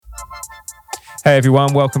Hey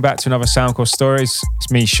everyone, welcome back to another Soundcore Stories. It's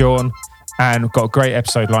me, Sean, and we've got a great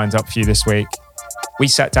episode lined up for you this week. We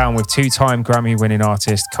sat down with two-time Grammy-winning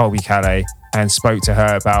artist Colbie Caillat and spoke to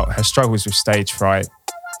her about her struggles with stage fright,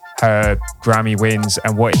 her Grammy wins,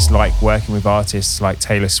 and what it's like working with artists like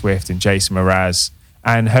Taylor Swift and Jason Mraz,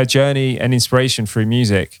 and her journey and inspiration through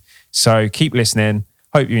music. So keep listening.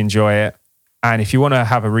 Hope you enjoy it. And if you want to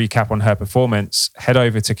have a recap on her performance, head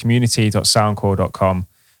over to community.soundcore.com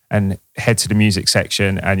and head to the music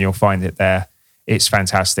section and you'll find it there. It's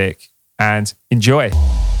fantastic. And enjoy.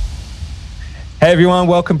 Hey everyone,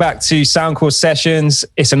 welcome back to Soundcore Sessions.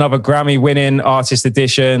 It's another Grammy-winning artist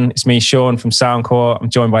edition. It's me, Sean from Soundcore. I'm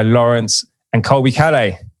joined by Lawrence and Colbie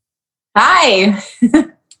Caillat. Hi.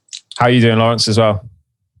 How are you doing, Lawrence, as well?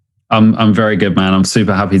 I'm very good, man. I'm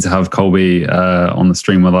super happy to have Colbie on the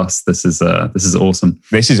stream with us. This is awesome.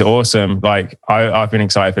 This is awesome. Like I've been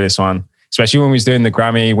excited for this one, especially when we was doing the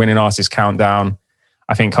Grammy winning artist countdown.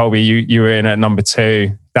 I think Colbie, you were in at number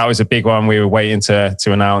 2. That was a big one we were waiting to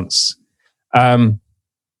announce.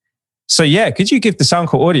 So yeah, could you give the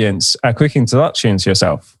Soundcore audience a quick introduction to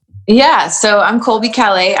yourself? Yeah, so I'm Colbie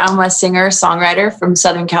Caillat. I'm a singer-songwriter from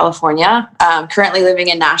Southern California, currently living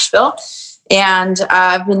in Nashville. And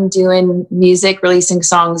I've been doing music, releasing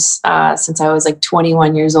songs since I was like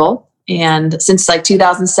 21 years old. And since like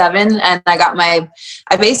 2007, and I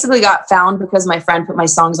basically got found because my friend put my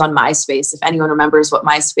songs on MySpace, if anyone remembers what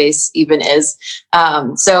MySpace even is.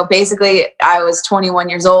 So basically I was 21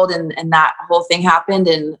 years old and that whole thing happened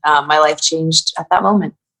and my life changed at that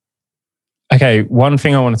moment. Okay, one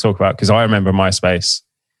thing I want to talk about, because I remember MySpace.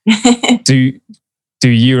 Do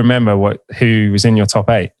you remember who was in your top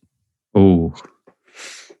 8? Oh,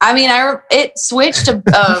 I mean, it switched a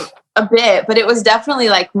bit, but it was definitely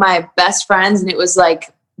like my best friends, and it was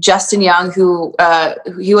like Justin Young, who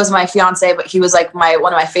he was my fiance, but he was like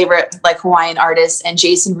one of my favorite like Hawaiian artists, and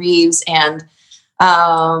Jason Reeves, and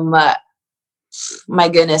my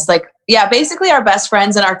goodness, like yeah, basically our best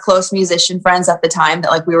friends and our close musician friends at the time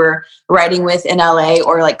that like we were writing with in LA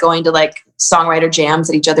or like going to like songwriter jams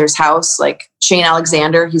at each other's house. Like Shane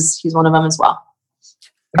Alexander, he's one of them as well.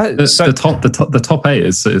 The top 8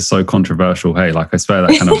 is so controversial. Hey, like I swear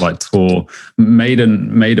that kind of like tour made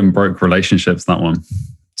and broke relationships. That one.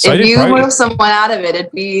 So if you move someone out of it,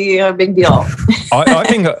 it'd be a big deal.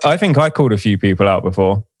 I think I called a few people out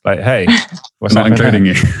before. Like, hey, what's not including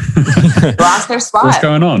you? Lost their spot. What's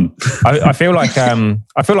going on? I feel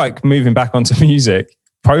like moving back onto music,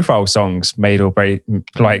 profile songs made or break,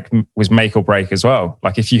 like was make or break as well.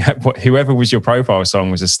 Like if you whoever was your profile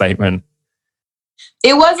song was a statement.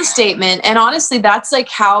 It was a statement. And honestly, that's like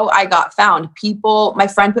how I got found. My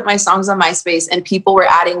friend put my songs on MySpace and people were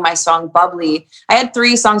adding my song Bubbly. I had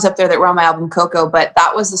 3 songs up there that were on my album Coco, but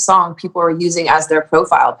that was the song people were using as their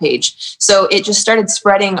profile page. So it just started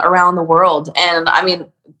spreading around the world. And I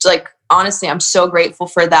mean, like, honestly, I'm so grateful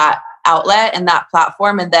for that outlet and that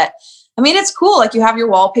platform. And that, I mean, it's cool. Like you have your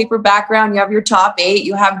wallpaper background, you have your top 8,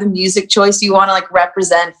 you have the music choice you want to like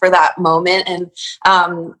represent for that moment. And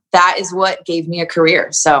that is what gave me a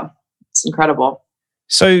career. So it's incredible.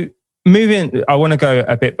 So moving, I want to go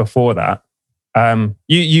a bit before that.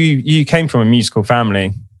 You came from a musical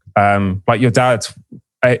family. Like your dad,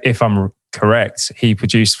 if I'm correct, he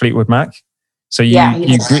produced Fleetwood Mac. So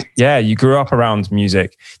you grew up around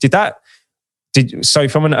music. So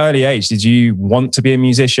from an early age, did you want to be a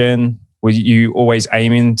musician? Were you always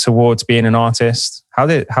aiming towards being an artist? How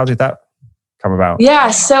did that come about?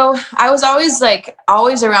 Yeah, so I was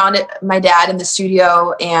always around my dad in the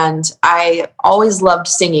studio, and I always loved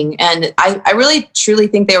singing. And I really truly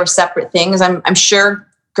think they were separate things. I'm sure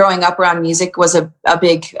growing up around music was a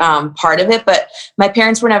big part of it, but my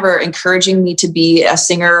parents were never encouraging me to be a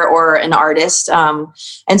singer or an artist.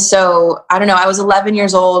 And so, I don't know, I was 11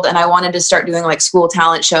 years old and I wanted to start doing like school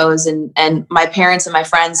talent shows, and my parents and my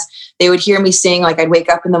friends, they would hear me sing. Like I'd wake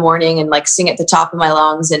up in the morning and like sing at the top of my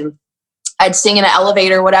lungs, and I'd sing in an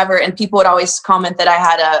elevator, whatever. And people would always comment that I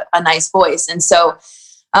had a nice voice. And so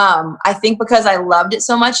I think because I loved it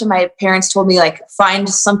so much, and my parents told me like, find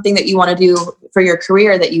something that you want to do for your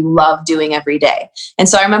career that you love doing every day. And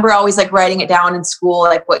so I remember always like writing it down in school,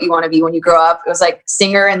 like what you want to be when you grow up. It was like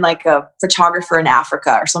singer and like a photographer in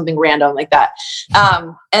Africa or something random like that.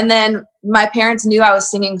 And then my parents knew I was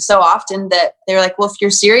singing so often that they were like, well, if you're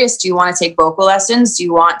serious, do you want to take vocal lessons? Do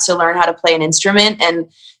you want to learn how to play an instrument? And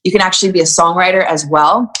you can actually be a songwriter as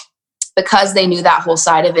well. Because they knew that whole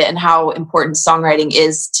side of it and how important songwriting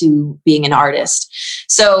is to being an artist.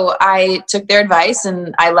 So I took their advice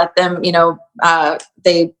and I let them,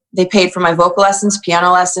 they they paid for my vocal lessons,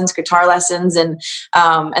 piano lessons, guitar lessons. And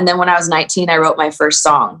then when I was 19, I wrote my first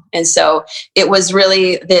song. And so it was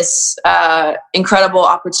really this incredible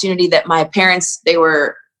opportunity that my parents,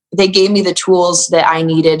 they gave me the tools that I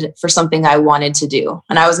needed for something I wanted to do.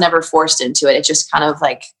 And I was never forced into it. It just kind of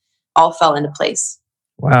like all fell into place.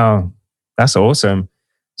 Wow. That's awesome.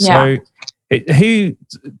 Yeah. So who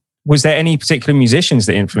was there any particular musicians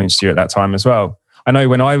that influenced you at that time as well? I know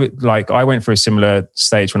when I went through a similar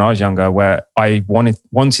stage when I was younger where I wanted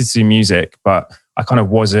to do music, but I kind of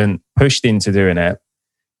wasn't pushed into doing it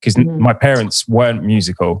because my parents weren't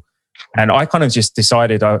musical. And I kind of just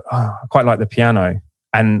decided, I quite like the piano.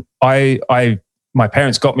 And my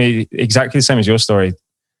parents got me exactly the same as your story,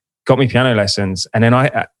 got me piano lessons. And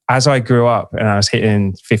then as I grew up and I was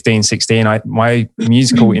hitting 15, 16, my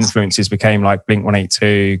musical influences became like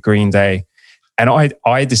Blink-182, Green Day. And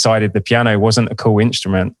I decided the piano wasn't a cool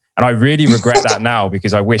instrument. And I really regret that now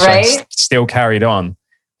because I wish I still carried on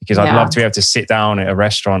because I'd love to be able to sit down at a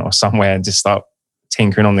restaurant or somewhere and just start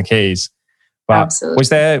tinkering on the keys. But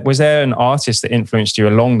Absolutely. was there an artist that influenced you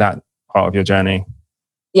along that part of your journey?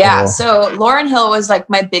 Yeah. So Lauryn Hill was like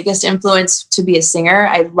my biggest influence to be a singer.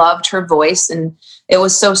 I loved her voice and it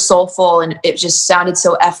was so soulful and it just sounded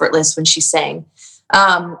so effortless when she sang.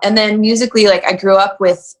 And then musically, like I grew up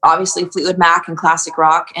with obviously Fleetwood Mac and classic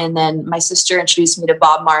rock. And then my sister introduced me to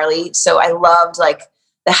Bob Marley. So I loved like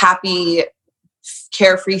the happy,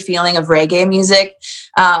 carefree feeling of reggae music.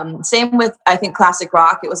 Same with, I think, classic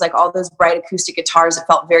rock. It was like all those bright acoustic guitars. It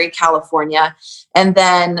felt very California. And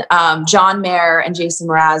then John Mayer and Jason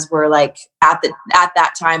Mraz were like at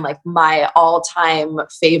that time, like my all-time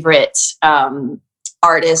favorite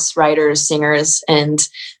artists, writers, singers. And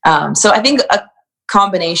so I think a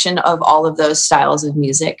combination of all of those styles of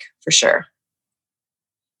music for sure.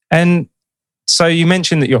 And so you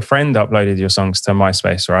mentioned that your friend uploaded your songs to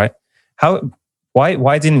MySpace, right?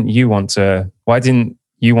 Why didn't you want to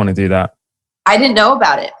do that? I didn't know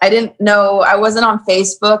about it. I didn't know. I wasn't on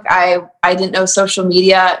Facebook. I didn't know social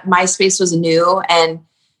media. MySpace was new. And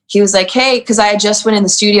he was like, hey, because I had just went in the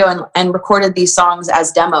studio and recorded these songs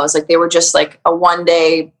as demos. Like they were just like a one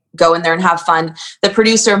day go in there and have fun. The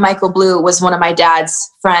producer, Michael Blue, was one of my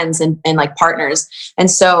dad's friends and like partners.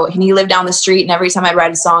 And so he lived down the street. And every time I'd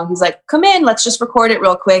write a song, he's like, come in, let's just record it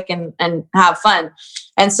real quick and have fun.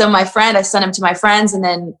 And so I sent him to my friends. And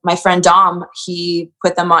then my friend Dom, he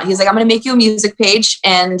put them on. He's like, I'm going to make you a music page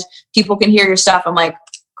and people can hear your stuff. I'm like,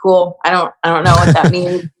 cool. I don't know what that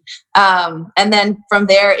means. And then from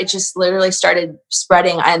there, it just literally started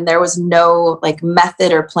spreading and there was no like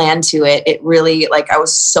method or plan to it. It really, like, I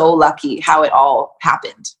was so lucky how it all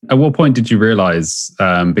happened. At what point did you realize,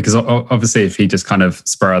 because obviously if he just kind of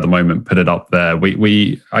spur of the moment put it up there,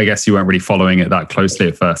 I guess you weren't really following it that closely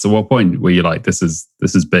at first. At what point were you like, this is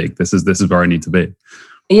big. This is where I need to be?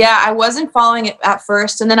 Yeah, I wasn't following it at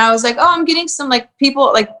first. And then I was like, oh, I'm getting some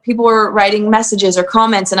people were writing messages or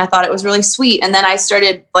comments and I thought it was really sweet. And then I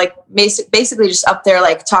started like basically just up there,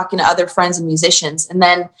 like talking to other friends and musicians. And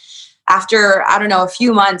then after, I don't know, a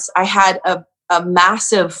few months, I had a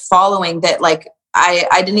massive following that like,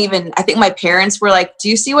 I think my parents were like, do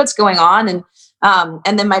you see what's going on?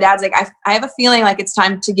 And then my dad's like, I have a feeling like it's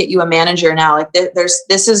time to get you a manager now. Like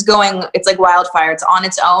this is going, it's like wildfire. It's on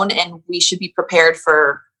its own and we should be prepared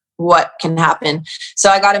for what can happen.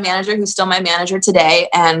 So I got a manager who's still my manager today.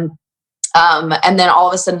 And then all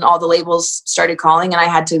of a sudden all the labels started calling and I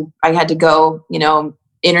had to go,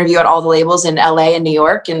 interview at all the labels in LA and New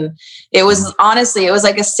York. And it was honestly, it was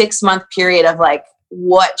like a 6-month period of like,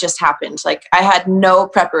 what just happened? Like I had no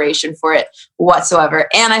preparation for it whatsoever.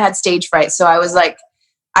 And I had stage fright. So I was like,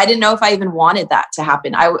 I didn't know if I even wanted that to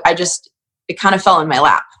happen. It kind of fell in my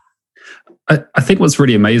lap. I think what's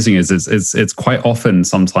really amazing is it's quite often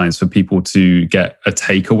sometimes for people to get a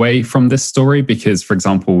takeaway from this story because, for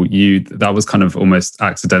example, that was kind of almost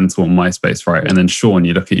accidental on MySpace, right? And then Sean,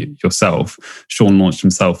 you look at yourself, Sean launched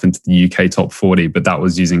himself into the UK top 40, but that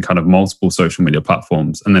was using kind of multiple social media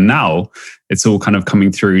platforms. And then now it's all kind of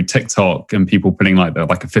coming through TikTok and people putting like a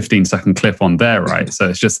 15-second clip on there, right? So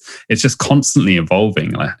it's just constantly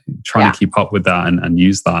evolving, like trying to keep up with that and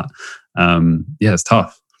use that. It's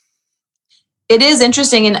tough. It is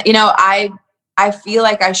interesting. And, I feel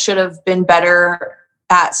like I should have been better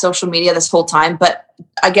at social media this whole time. But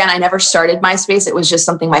again, I never started MySpace. It was just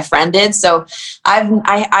something my friend did. So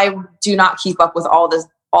I do not keep up with all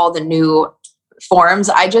the new forums.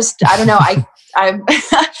 I don't know. I'm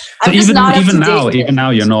so just not up to date. Even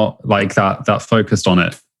now, you're not like that focused on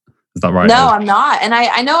it. Is that right? No, I'm not. And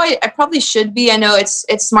I know I probably should be. I know it's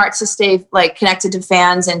smart to stay like connected to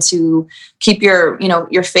fans and to keep your, you know,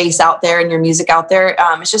 your face out there and your music out there.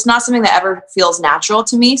 It's just not something that ever feels natural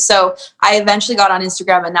to me. So I eventually got on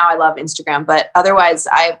Instagram, and now I love Instagram. But otherwise,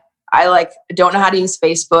 I like don't know how to use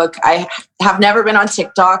Facebook. I have never been on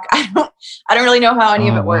TikTok. I don't really know how any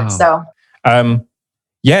of it works. So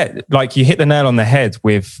yeah, like you hit the nail on the head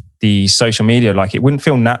with the social media. Like it wouldn't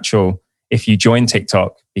feel natural if you joined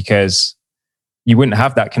TikTok, because you wouldn't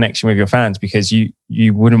have that connection with your fans, because you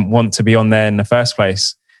wouldn't want to be on there in the first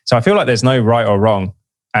place. So I feel like there's no right or wrong.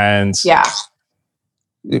 And yeah,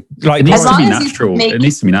 like it needs to be natural. It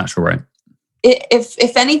needs to be natural, right?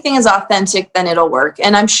 If anything is authentic, then it'll work.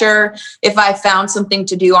 And I'm sure if I found something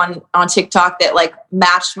to do on TikTok that like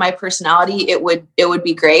matched my personality, it would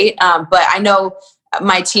be great. But I know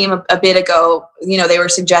my team a bit ago, you know, they were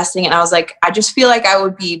suggesting it, and I was like, I just feel like I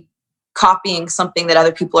would be copying something that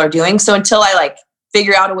other people are doing. So until I like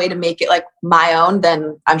figure out a way to make it like my own,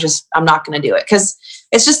 then I'm not going to do it, because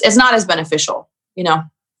it's not as beneficial, you know?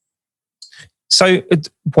 So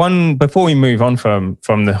before we move on from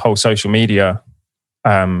the whole social media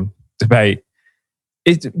debate,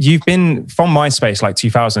 you've been from MySpace like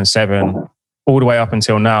 2007 all the way up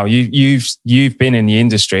until now. You've been in the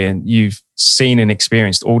industry, and you've seen and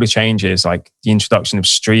experienced all the changes, like the introduction of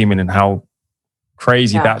streaming and how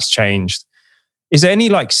crazy that's changed. Is there any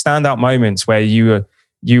like standout moments where you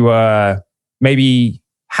were maybe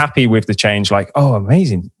happy with the change, like, oh,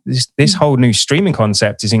 amazing, this whole new streaming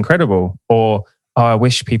concept is incredible, or oh, I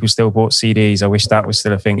wish people still bought CDs, I wish that was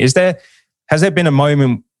still a thing? Has there been a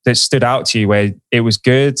moment that stood out to you where it was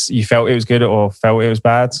good, you felt it was good, or felt it was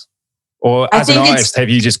bad? Or as an artist, have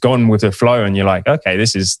you just gone with the flow and you're like, okay,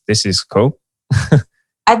 this is cool?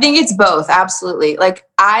 I think it's both. Absolutely. Like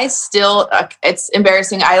I still, it's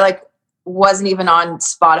embarrassing. I like wasn't even on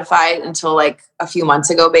Spotify until like a few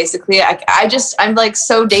months ago, basically. I'm like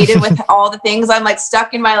so dated with all the things. I'm like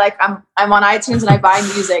stuck in my, like, I'm on iTunes and I buy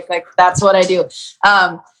music. Like that's what I do.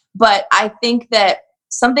 But I think that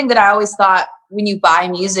something that I always thought when you buy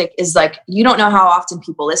music is like, you don't know how often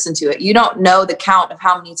people listen to it. You don't know the count of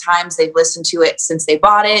how many times they've listened to it since they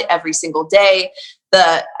bought it every single day.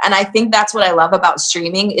 And I think that's what I love about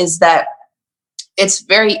streaming, is that it's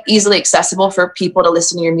very easily accessible for people to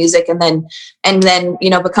listen to your music and then, you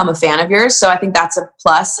know, become a fan of yours. So I think that's a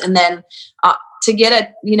plus. And then to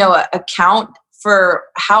get a count for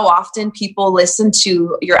how often people listen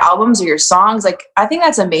to your albums or your songs, like, I think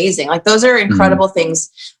that's amazing. Like those are incredible things.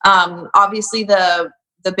 Obviously the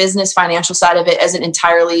business financial side of it isn't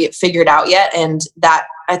entirely figured out yet. And that,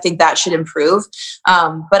 I think that should improve.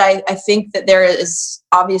 But I think that there is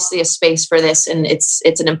obviously a space for this, and it's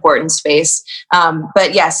an important space.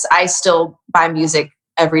 But yes, I still buy music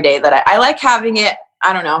every day. That I like having it.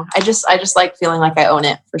 I don't know. I just like feeling like I own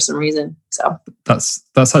it for some reason. So that's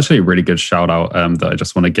actually a really good shout out that I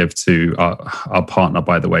just want to give to our partner,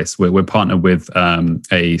 by the way. So we're partnered with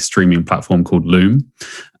a streaming platform called Loom.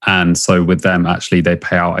 And so with them, actually, they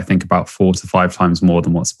pay out, I think, about 4 to 5 times more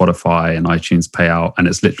than what Spotify and iTunes pay out. And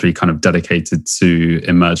it's literally kind of dedicated to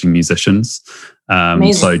emerging musicians.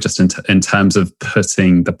 So just in terms of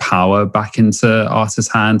putting the power back into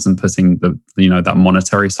artists' hands and putting that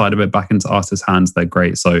monetary side of it back into artists' hands, they're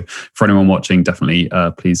great. So for anyone watching, definitely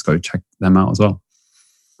please go check them out as well.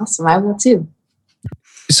 Awesome. I will too.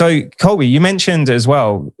 So Colby, you mentioned as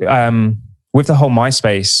well, with the whole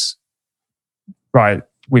MySpace, right?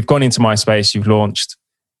 We've gone into MySpace, you've launched,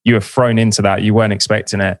 you were thrown into that, you weren't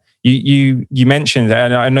expecting it. You mentioned,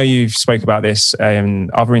 and I know you've spoke about this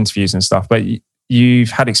in other interviews and stuff, but you've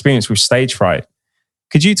had experience with stage fright.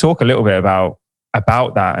 Could you talk a little bit about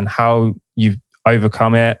that and how you've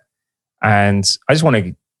overcome it? And I just want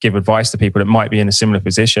to give advice to people that might be in a similar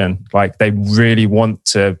position, like they really want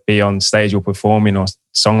to be on stage or performing or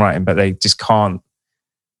songwriting, but they just can't.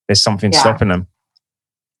 There's something stopping them.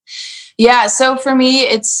 Yeah. So for me,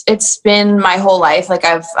 it's been my whole life. Like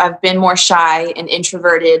I've been more shy and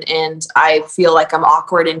introverted, and I feel like I'm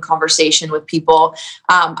awkward in conversation with people.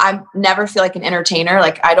 I never feel like an entertainer.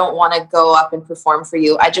 Like I don't want to go up and perform for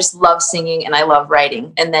you. I just love singing and I love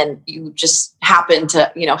writing. And then you just happen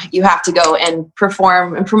to, you have to go and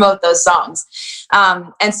perform and promote those songs.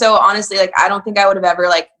 And so honestly, like, I don't think I would have ever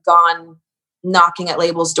like gone knocking at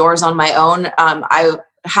labels' doors on my own.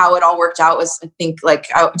 How it all worked out was, I think, like,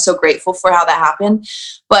 I'm so grateful for how that happened.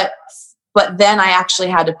 But then I actually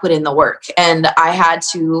had to put in the work, and I had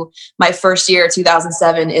to, my first year,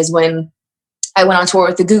 2007, is when I went on tour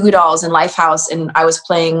with the Goo Goo Dolls and Lifehouse, and I was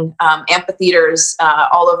playing amphitheaters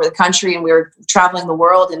all over the country, and we were traveling the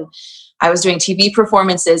world, and I was doing TV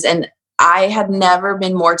performances, and I had never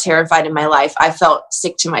been more terrified in my life. I felt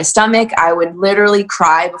sick to my stomach. I would literally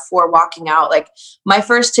cry before walking out. Like my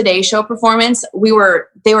first Today Show performance, they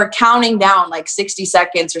were counting down like 60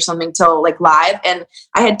 seconds or something till like live. And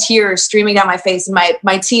I had tears streaming down my face, and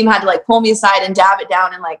my team had to like pull me aside and dab it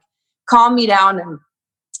down and like calm me down. And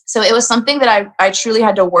so it was something that I truly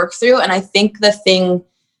had to work through. And I think the thing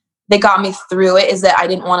that got me through it is that I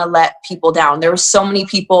didn't want to let people down. There were so many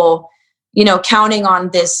people, you know, counting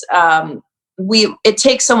on this. It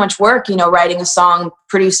takes so much work, you know, writing a song,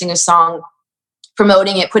 producing a song,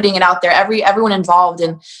 promoting it, putting it out there, everyone involved.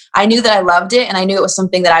 And I knew that I loved it. And I knew it was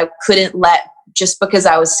something that I couldn't let, just because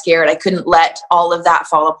I was scared. I couldn't let all of that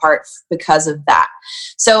fall apart because of that.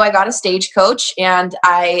 So I got a stage coach, and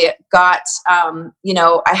I got, you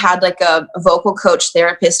know, I had like a vocal coach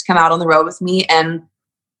therapist come out on the road with me. And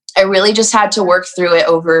I really just had to work through it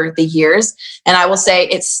over the years. And I will say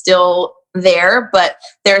it's still there, but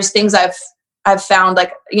there's things I've found,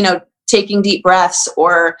 like, you know, taking deep breaths,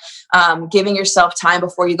 or giving yourself time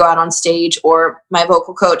before you go out on stage. Or my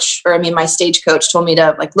my stage coach told me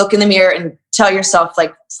to like look in the mirror and tell yourself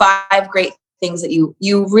like 5 great things that you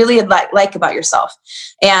really like about yourself.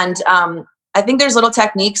 And I think there's little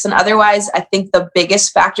techniques. And otherwise, I think the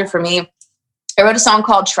biggest factor for me, I wrote a song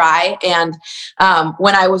called Try. And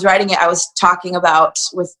when I was writing it, I was talking about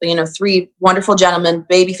with, you know, 3 wonderful gentlemen.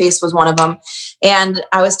 Babyface was one of them. And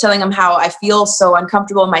I was telling them how I feel so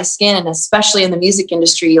uncomfortable in my skin. And especially in the music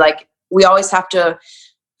industry, like we always have to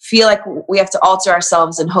feel like we have to alter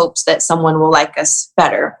ourselves in hopes that someone will like us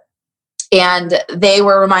better. And they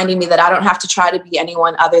were reminding me that I don't have to try to be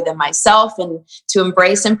anyone other than myself, and to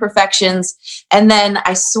embrace imperfections. And then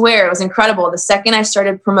I swear it was incredible. The second I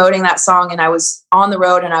started promoting that song, and I was on the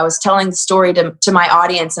road and I was telling the story to my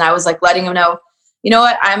audience, and I was like letting them know, you know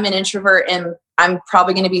what, I'm an introvert, and I'm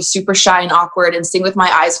probably going to be super shy and awkward and sing with my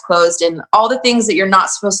eyes closed and all the things that you're not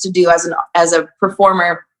supposed to do as a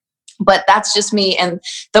performer. But that's just me. And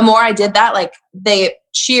the more I did that, like they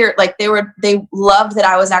cheered, like they loved that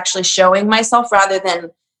I was actually showing myself rather than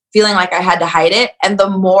feeling like I had to hide it. And the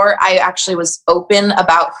more I actually was open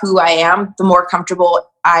about who I am, the more comfortable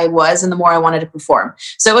I was and the more I wanted to perform.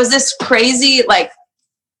 So it was this crazy, like,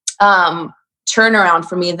 turnaround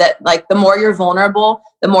for me, that like the more you're vulnerable,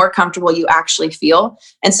 the more comfortable you actually feel.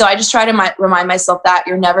 And so I just try to remind myself that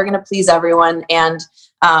you're never going to please everyone. And,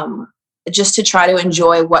 just to try to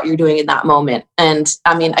enjoy what you're doing in that moment. And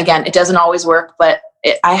I mean, again, it doesn't always work, but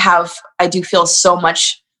I do feel so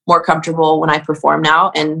much more comfortable when I perform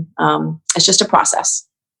now. And it's just a process.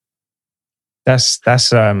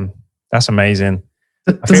 That's amazing.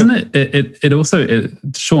 Doesn't it also,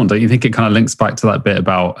 Sean, don't you think it kind of links back to that bit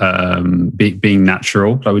about being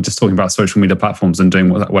natural? Like we're just talking about social media platforms and doing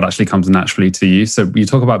what actually comes naturally to you. So you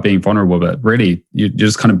talk about being vulnerable, but really you're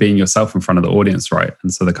just kind of being yourself in front of the audience, right?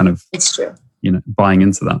 And so they're kind of, it's true, you know, buying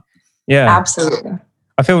into that. Yeah, absolutely.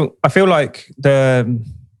 I feel like I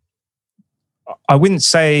wouldn't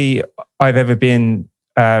say I've ever been.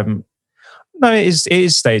 No, it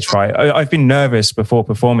is stage fright. I've been nervous before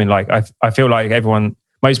performing. Like I feel like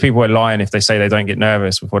most people are lying if they say they don't get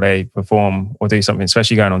nervous before they perform or do something,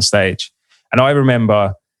 especially going on stage. And I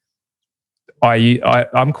remember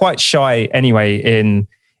I'm quite shy anyway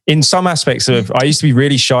in some aspects of. I used to be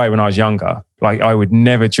really shy when I was younger. Like I would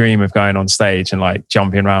never dream of going on stage and like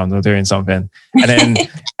jumping around or doing something. And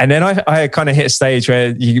then I kind of hit a stage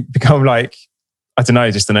where you become like, I don't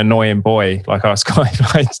know, just an annoying boy. Like I was quite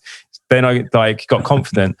like. Then I like got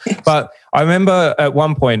confident. But I remember at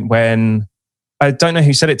one point when, I don't know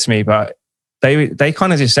who said it to me, but they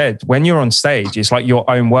kind of just said, when you're on stage, it's like your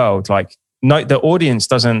own world. Like no, the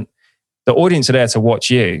audience are there to watch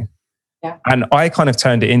you. Yeah. And I kind of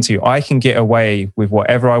turned it into, I can get away with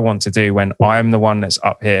whatever I want to do when I'm the one that's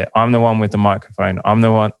up here. I'm the one with the microphone. I'm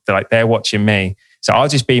the one that like they're watching me. So I'll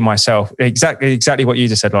just be myself. Exactly what you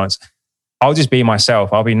just said, Lawrence. I'll just be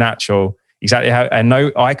myself. I'll be natural. Exactly how, and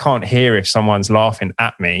no, I can't hear if someone's laughing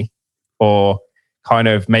at me or kind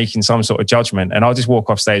of making some sort of judgment, and I'll just walk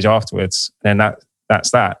off stage afterwards. And that's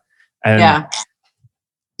that. And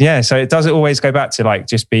yeah. So it doesn't always go back to like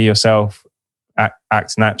just be yourself,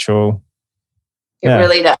 act natural. It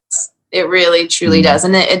really does. It really truly does,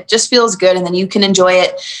 and it just feels good. And then you can enjoy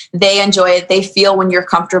it. They enjoy it. They feel when you're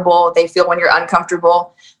comfortable. They feel when you're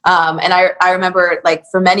uncomfortable. And I remember like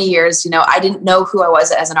for many years, you know, I didn't know who I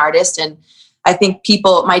was as an artist. And I think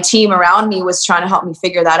my team around me was trying to help me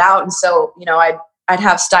figure that out. And so, you know, I'd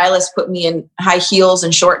have stylists put me in high heels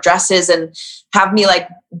and short dresses and have me like,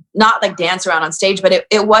 not like dance around on stage, but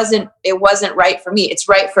it wasn't right for me. It's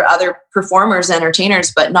right for other performers,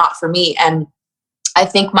 entertainers, but not for me. And I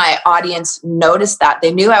think my audience noticed that.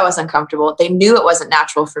 They knew I was uncomfortable. They knew it wasn't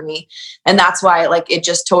natural for me. And that's why like it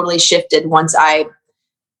just totally shifted once I've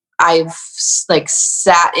like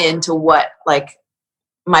sat into what like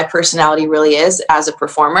my personality really is as a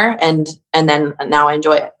performer, and then now I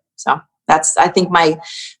enjoy it. So that's, I think, my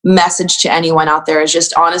message to anyone out there is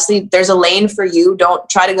just honestly, there's a lane for you. Don't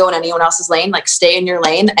try to go in anyone else's lane. Like stay in your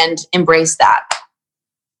lane and embrace that.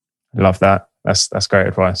 Love that. That's great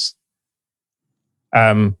advice.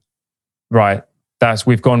 Right.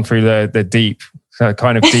 We've gone through the deep,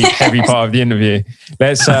 kind of deep, heavy part of the interview.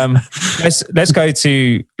 Let's go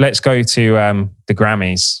to the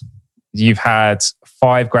Grammys. You've had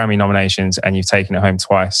 5 Grammy nominations and you've taken it home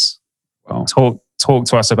twice. Wow. Talk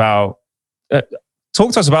to us about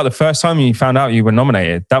the first time you found out you were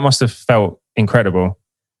nominated. That must have felt incredible.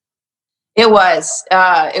 It was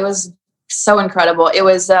so incredible. It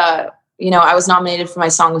was, I was nominated for my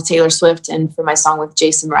song with Taylor Swift and for my song with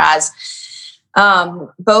Jason Mraz.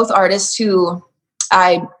 Both artists who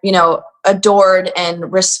I, adored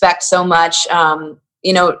and respect so much.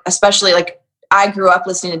 Especially like I grew up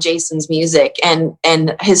listening to Jason's music and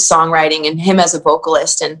his songwriting and him as a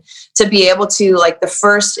vocalist, and to be able to like the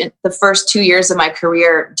first 2 years of my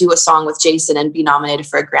career do a song with Jason and be nominated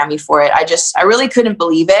for a Grammy for it. I really couldn't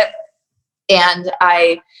believe it. And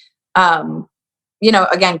I,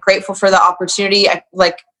 again, grateful for the opportunity.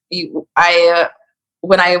 When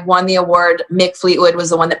I won the award, Mick Fleetwood was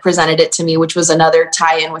the one that presented it to me, which was another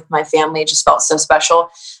tie-in with my family. It just felt so special.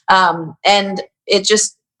 And it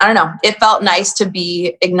just, I don't know, it felt nice to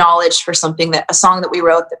be acknowledged for a song that we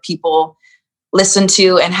wrote that people listened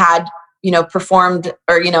to and had, performed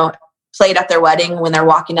or, played at their wedding when they're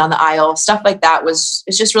walking down the aisle. Stuff like that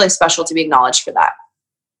it's just really special to be acknowledged for that.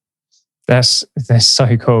 That's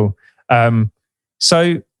so cool.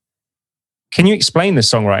 So can you explain the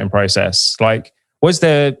songwriting process? Like, there's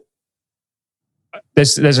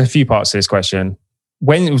a few parts to this question.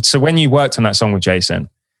 When you worked on that song with Jason,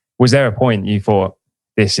 was there a point you thought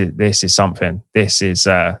this is something, this is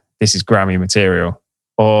Grammy material?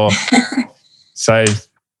 Or so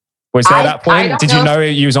was there that point? Did you know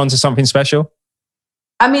you was onto something special?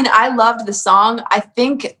 I mean, I loved the song. I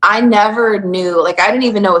think I never knew, like I didn't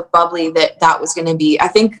even know with Bubbly that was going to be, I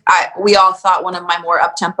think we all thought one of my more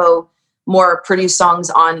up-tempo, more produced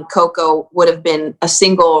songs on Coco would have been a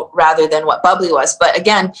single rather than what Bubbly was. But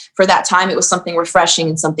again, for that time, it was something refreshing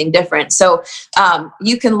and something different. So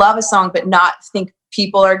you can love a song, but not think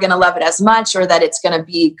people are going to love it as much, or that it's going to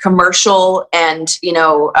be commercial and,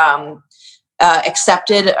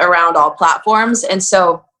 accepted around all platforms. And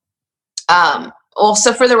so,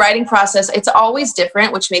 also for the writing process, it's always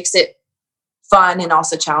different, which makes it fun and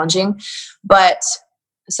also challenging. But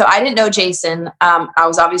so I didn't know Jason. I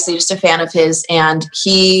was obviously just a fan of his, and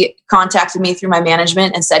he contacted me through my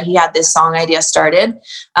management and said he had this song idea started.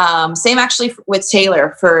 Same actually with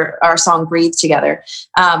Taylor for our song Breathe together.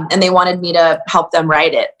 And they wanted me to help them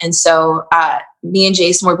write it. And so me and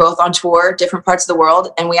Jason were both on tour, different parts of the world,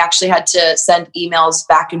 and we actually had to send emails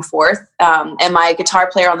back and forth. And my guitar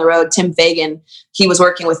player on the road, Tim Fagan, he was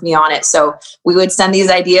working with me on it. So we would send these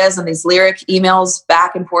ideas and these lyric emails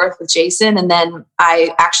back and forth with Jason. And then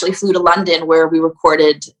I actually flew to London where we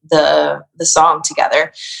recorded the song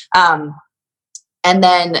together. And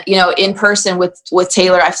then, in person with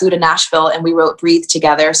Taylor, I flew to Nashville and we wrote Breathe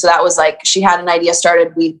together. So that was like, she had an idea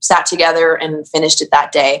started, we sat together and finished it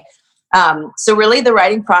that day. So really the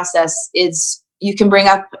writing process is, you can bring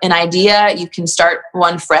up an idea, you can start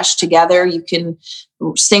one fresh together, you can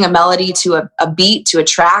sing a melody to a beat, to a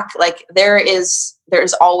track. Like there's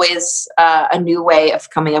always a new way of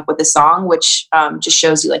coming up with a song, which just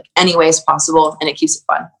shows you like any way is possible, and it keeps it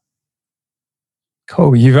fun.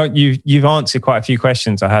 Cool. You've answered quite a few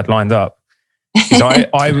questions I had lined up.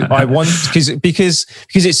 I want because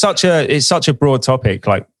it's such a broad topic,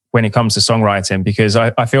 like when it comes to songwriting, because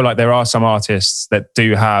I feel like there are some artists that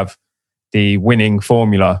do have the winning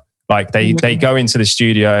formula. Like they go into the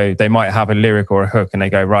studio, they might have a lyric or a hook and they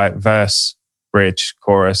go, right, verse, bridge,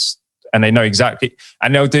 chorus, and they know exactly,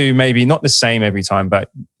 and they'll do maybe not the same every time,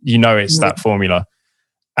 but it's that formula.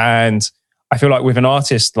 And I feel like with an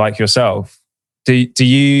artist like yourself, do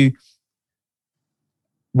you,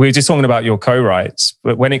 we're just talking about your co-writes,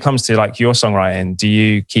 but when it comes to like your songwriting, do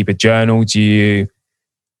you keep a journal?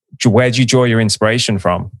 Where do you draw your inspiration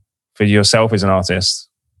from for yourself as an artist?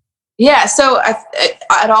 Yeah, so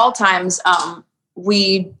at all times,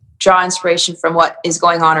 we draw inspiration from what is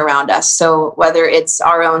going on around us. So whether it's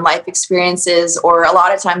our own life experiences, or a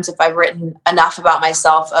lot of times if I've written enough about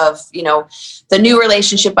myself of, the new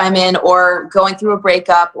relationship I'm in, or going through a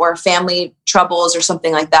breakup or family troubles or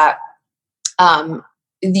something like that,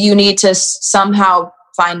 you need to somehow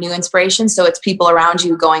find new inspiration. So it's people around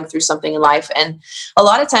you going through something in life. And a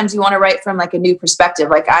lot of times you want to write from like a new perspective.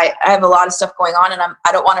 Like I have a lot of stuff going on, and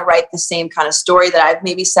I don't want to write the same kind of story that I've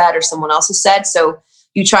maybe said or someone else has said. So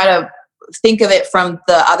you try to think of it from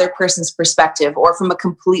the other person's perspective or from a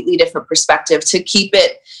completely different perspective to keep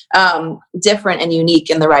it different and unique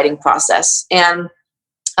in the writing process. And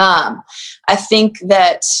I think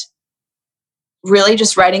that really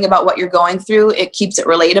just writing about what you're going through, it keeps it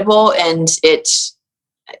relatable, and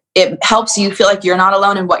it helps you feel like you're not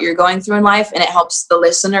alone in what you're going through in life. And it helps the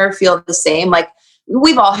listener feel the same. Like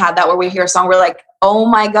we've all had that where we hear a song, we're like, oh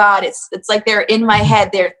my God, it's like they're in my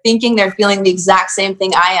head. They're thinking, they're feeling the exact same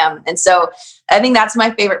thing I am. And so I think that's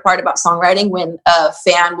my favorite part about songwriting, when a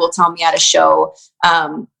fan will tell me at a show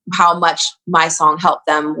how much my song helped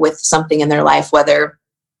them with something in their life, whether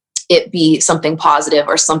it be something positive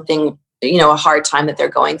or something, a hard time that they're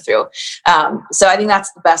going through. So I think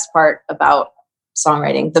that's the best part about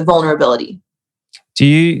songwriting, the vulnerability. Do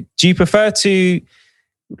you prefer to,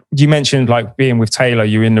 you mentioned like being with Taylor,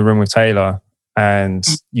 you're in the room with Taylor and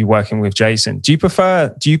you working with Jason. Do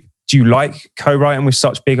you like co-writing with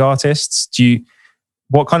such big artists? Do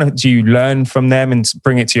you learn from them and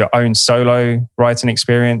bring it to your own solo writing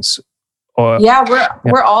experience? Or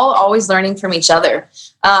we're all always learning from each other.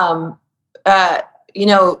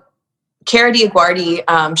 Kara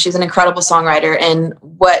DioGuardi, she's an incredible songwriter, and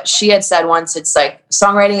what she had said once, it's like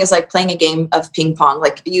songwriting is like playing a game of ping pong.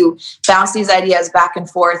 Like you bounce these ideas back and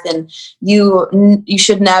forth, and you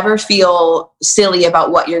should never feel silly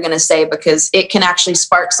about what you're going to say, because it can actually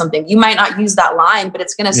spark something. You might not use that line, but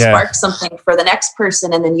it's going to spark something for the next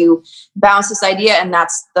person, and then you bounce this idea, and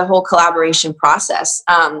that's the whole collaboration process.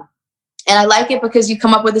 And I like it because you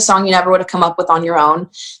come up with a song you never would have come up with on your own.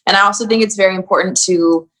 And I also think it's very important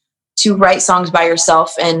to write songs by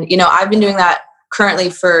yourself. And, I've been doing that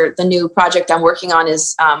currently for the new project I'm working on.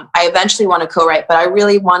 Is I eventually want to co-write, but I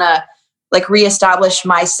really want to like reestablish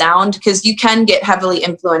my sound, because you can get heavily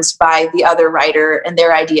influenced by the other writer and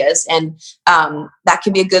their ideas. And that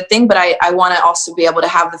can be a good thing. But I want to also be able to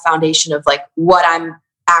have the foundation of like what I'm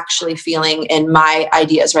actually feeling and my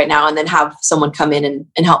ideas right now, and then have someone come in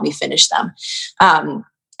and help me finish them.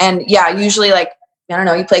 Usually like, I don't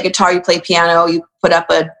know, you play guitar, you play piano, you put up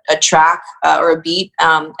a track or a beat.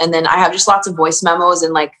 And then I have just lots of voice memos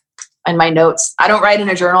and like in my notes. I don't write in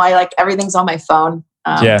a journal. I like everything's on my phone.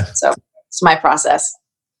 So it's my process.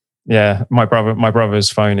 Yeah. My brother's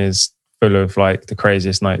phone is full of like the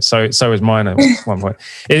craziest notes. So is mine at one point.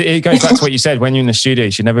 It goes back to what you said, when you're in the studio,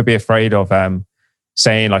 you should never be afraid of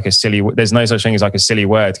saying like a silly, there's no such thing as like a silly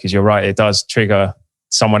word, because you're right. It does trigger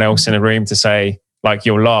someone else in a room to say, like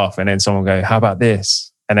you'll laugh, and then someone will go, how about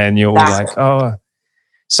this? And then you're all like, oh.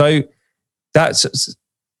 So that's,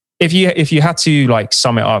 if you had to like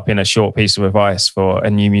sum it up in a short piece of advice for a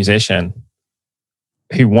new musician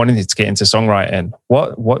who wanted to get into songwriting,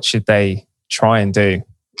 what should they try and do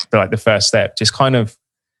for like the first step? Just kind of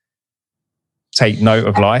take note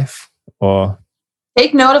of life, or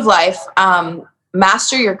take note of life.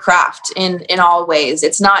 Master your craft in all ways.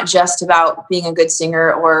 It's not just about being a good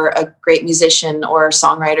singer or a great musician or a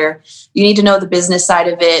songwriter. You need to know the business side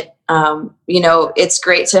of it. It's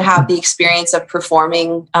great to have the experience of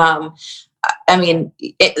performing.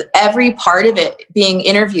 Every part of it, being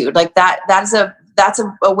interviewed, like that's a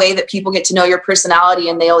way that people get to know your personality,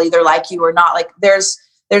 and they'll either like you or not. Like there's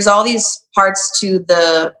all these parts to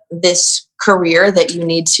this career that you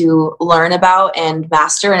need to learn about and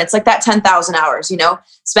master. And it's like that 10,000 hours,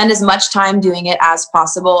 spend as much time doing it as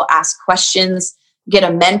possible, ask questions, get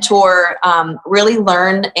a mentor, really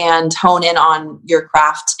learn and hone in on your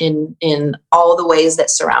craft in all the ways that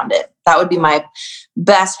surround it. That would be my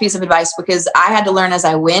best piece of advice, because I had to learn as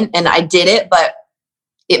I went, and I did it, but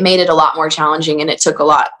it made it a lot more challenging, and it took a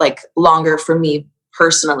lot like longer for me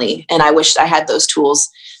personally. And I wish I had those tools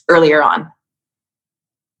earlier on.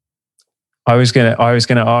 I was gonna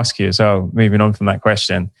ask you as well, moving on from that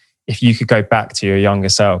question, if you could go back to your younger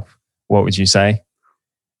self, what would you say?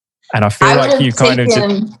 And I feel like you kind of,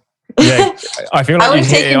 I feel like you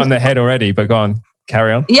hit it on the head already, but go on,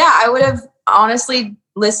 carry on. Yeah, I would have honestly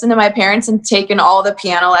listened to my parents and taken all the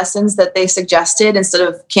piano lessons that they suggested instead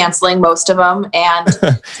of canceling most of them. And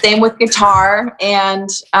same with guitar. And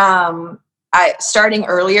starting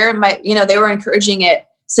earlier, they were encouraging it.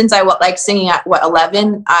 Since I like singing at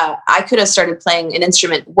 11, I could have started playing an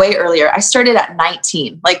instrument way earlier. I started at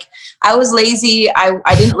 19. Like I was lazy. I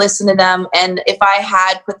didn't listen to them. And if I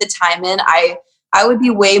had put the time in, I would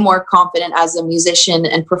be way more confident as a musician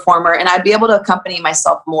and performer, and I'd be able to accompany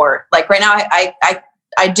myself more. Like right now, I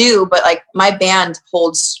I do, but like my band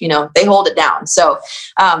holds, they hold it down. So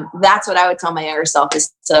that's what I would tell my younger self,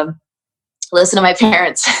 is to listen to my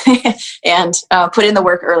parents and put in the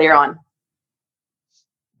work earlier on.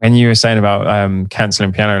 When you were saying about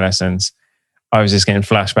canceling piano lessons, I was just getting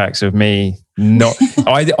flashbacks of me not.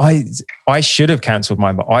 I should have cancelled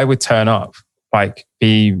mine, but I would turn up, like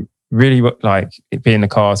be in the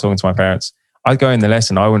car talking to my parents. I'd go in the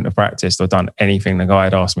lesson. I wouldn't have practiced or done anything the guy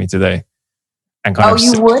had asked me to do. And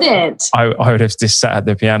you wouldn't? I would have just sat at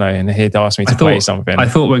the piano and he'd asked me to play something. I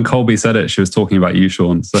thought when Colby said it, she was talking about you,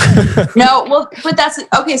 Sean. So. No, well, but that's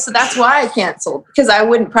okay. So that's why I canceled, because I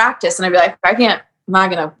wouldn't practice, and I'd be like, I'm not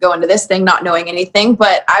going to go into this thing not knowing anything.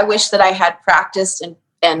 But I wish that I had practiced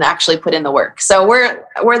and actually put in the work. So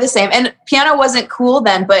we're the same. And piano wasn't cool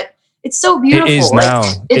then, but it's so beautiful. It is now.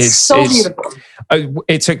 It's so beautiful.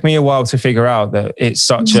 It took me a while to figure out that it's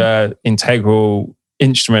such a integral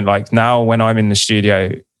instrument. Like now when I'm in the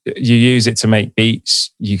studio, you use it to make beats.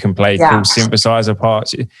 You can play cool synthesizer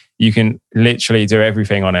parts. You can literally do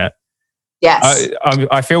everything on it. Yes.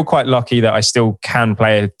 I feel quite lucky that I still can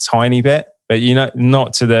play a tiny bit, but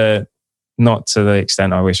not to the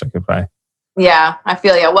extent I wish I could play. Yeah, I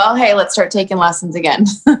feel you. Well, hey, let's start taking lessons again.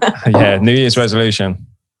 Yeah, New Year's resolution.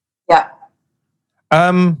 Yeah.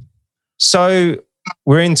 So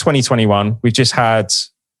we're in 2021. We've just had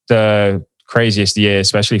the craziest year,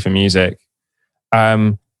 especially for music.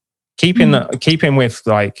 Keeping with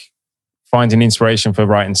like finding inspiration for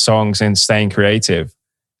writing songs and staying creative.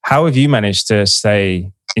 How have you managed to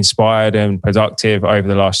stay inspired and productive over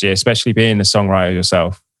the last year, especially being a songwriter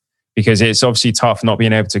yourself? Because it's obviously tough not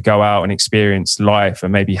being able to go out and experience life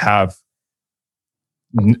and maybe have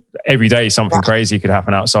every day something crazy could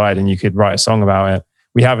happen outside and you could write a song about it.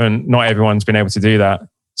 Not everyone's been able to do that.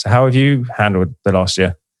 So how have you handled the last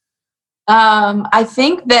year? I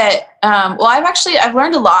think that, I've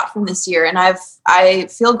learned a lot from this year, and I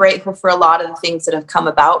feel grateful for a lot of the things that have come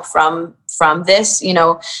about from this,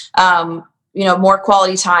 more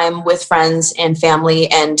quality time with friends and family,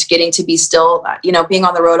 and getting to be still, being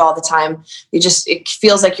on the road all the time. It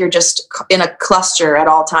feels like you're just in a cluster at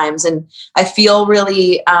all times. And I feel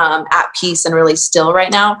really at peace and really still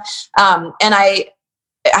right now. And I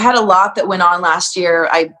had a lot that went on last year.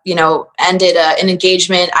 I, ended an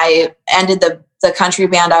engagement. I ended the country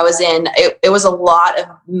band I was in. It was a lot of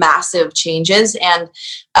massive changes. And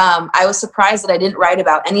I was surprised that I didn't write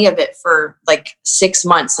about any of it for like 6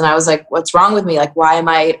 months. And I was like, what's wrong with me? Like, do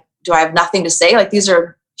I have nothing to say? Like, these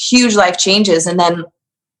are huge life changes. And then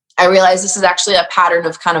I realized this is actually a pattern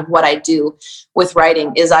of kind of what I do with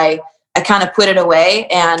writing, is I kind of put it away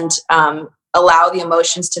and allow the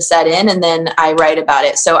emotions to set in, and then I write about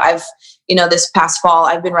it. So I've, this past fall,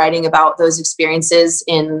 I've been writing about those experiences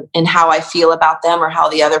in how I feel about them, or how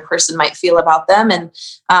the other person might feel about them. And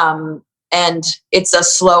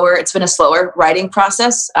it's been a slower writing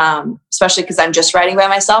process, especially because I'm just writing by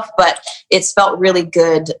myself, but it's felt really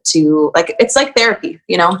good to, like, it's like therapy,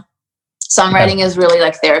 Songwriting is really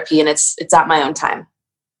like therapy, and it's at my own time.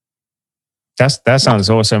 That sounds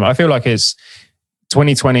awesome. I feel like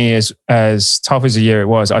 2020 is as tough as a year it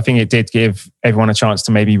was. I think it did give everyone a chance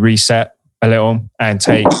to maybe reset a little and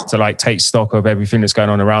take stock of everything that's going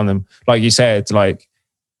on around them. Like you said, like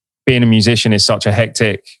being a musician is such a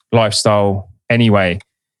hectic lifestyle anyway.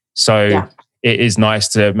 So it is nice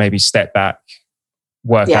to maybe step back,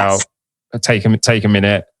 work out, take a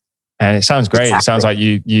minute. And it sounds great. Exactly. It sounds like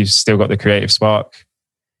you've still got the creative spark.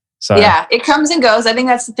 So yeah, it comes and goes. I think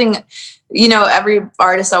that's the thing. Every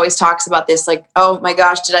artist always talks about this, like, oh my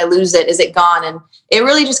gosh, did I lose it? Is it gone? And it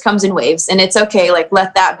really just comes in waves, and it's okay. Like,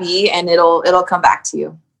 let that be, and it'll come back to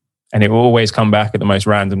you. And it will always come back at the most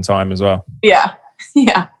random time as well. Yeah.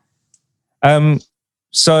 Yeah.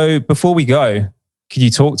 So before we go, could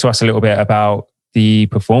you talk to us a little bit about the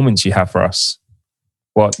performance you have for us?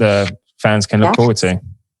 What the fans can look forward to?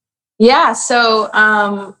 Yeah. So,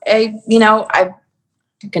 I'm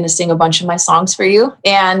going to sing a bunch of my songs for you,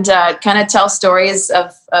 and kind of tell stories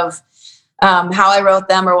of how I wrote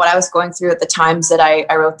them, or what I was going through at the times that I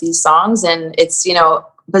wrote these songs. And it's,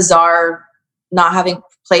 bizarre not having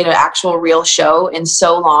played an actual real show in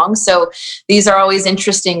so long. So these are always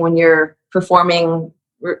interesting when you're performing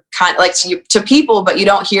kind of like to people, but you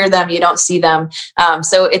don't hear them, you don't see them.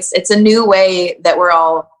 So it's a new way that we're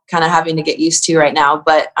all kind of having to get used to right now.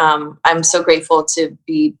 But I'm so grateful to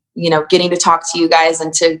be, getting to talk to you guys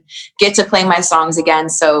and to get to play my songs again.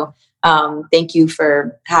 So thank you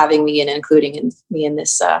for having me and including me in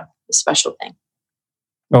this special thing.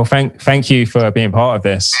 Well, thank you for being part of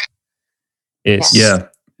this. Yeah,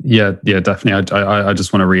 definitely. I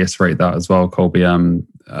just want to reiterate that as well, Colby.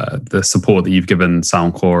 the support that you've given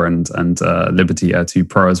Soundcore and Liberty Air 2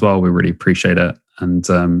 Pro as well. We really appreciate it, and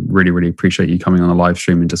really, really appreciate you coming on the live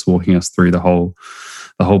stream and just walking us through the whole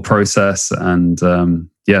process. And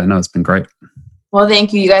it's been great. Well,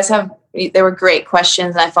 thank you. You guys they were great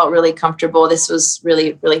questions, and I felt really comfortable. This was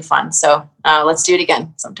really, really fun. So let's do it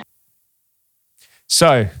again sometime.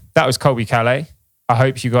 So that was Colbie Caillat. I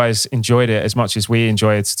hope you guys enjoyed it as much as we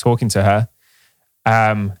enjoyed talking to her.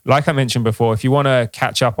 Like I mentioned before, if you want to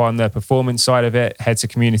catch up on the performance side of it, head to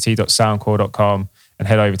community.soundcore.com and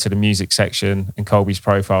head over to the music section and Colbie's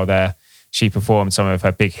profile there. She performed some of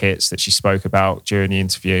her big hits that she spoke about during the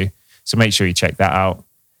interview. So make sure you check that out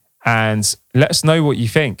and let us know what you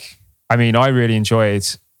think. I mean, I really enjoyed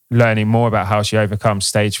learning more about how she overcomes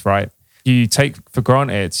stage fright. You take for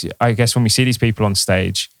granted, I guess, when we see these people on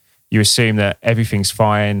stage, you assume that everything's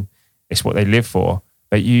fine. It's what they live for.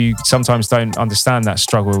 But you sometimes don't understand that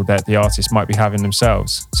struggle that the artist might be having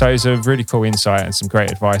themselves. So it's a really cool insight and some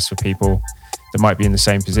great advice for people that might be in the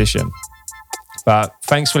same position. But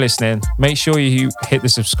thanks for listening. Make sure you hit the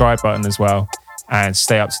subscribe button as well and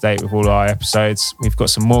stay up to date with all our episodes. We've got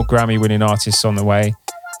some more Grammy-winning artists on the way.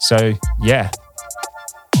 So yeah,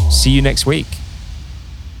 see you next week.